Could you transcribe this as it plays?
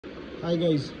Hi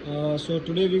guys, so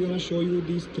today we're gonna show you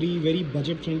these three very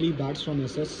budget-friendly bats from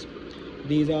SS.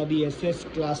 These are the SS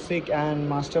Classic and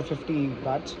Master 50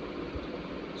 bats.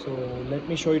 So let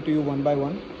me show it to you one by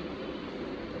one.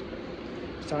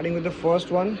 Starting with the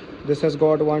first one, this has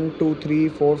got 1, 2, 3,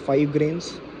 4, 5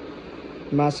 grains,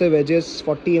 massive edges,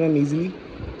 40 mm easily,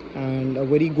 and a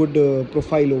very good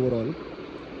profile overall.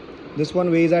 This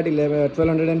one weighs at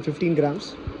 1215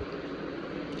 grams.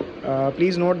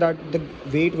 Please note that the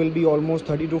weight will be almost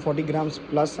 30 to 40 grams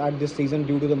plus at this season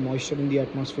due to the moisture in the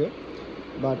atmosphere,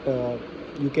 but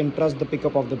you can trust the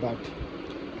pickup of the bat.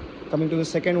 Coming to the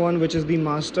second one, which is the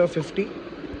Master 50.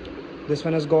 This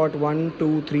one has got 1,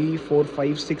 2, 3, 4,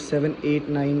 5, 6, 7, 8,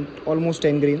 9, almost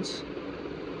 10 grains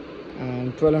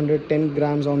and 1210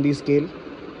 grams on the scale.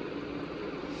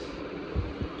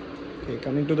 Okay,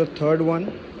 coming to the third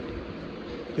one,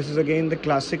 this is again the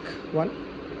classic one.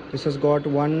 This has got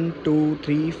 1, 2,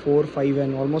 3, 4, 5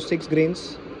 and almost 6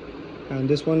 grains, and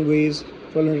this one weighs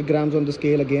 1200 grams on the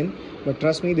scale again, but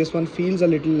trust me, this one feels a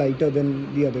little lighter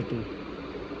than the other two.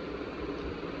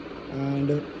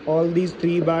 And all these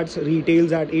three bats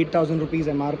retails at 8,000 rupees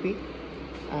MRP,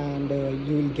 and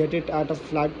you will get it at a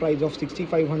flat price of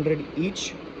 6,500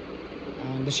 each,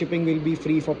 and the shipping will be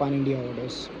free for pan India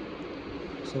orders.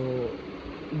 So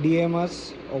DM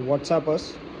us or WhatsApp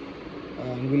us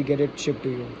and we'll get it shipped to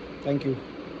you. Thank you.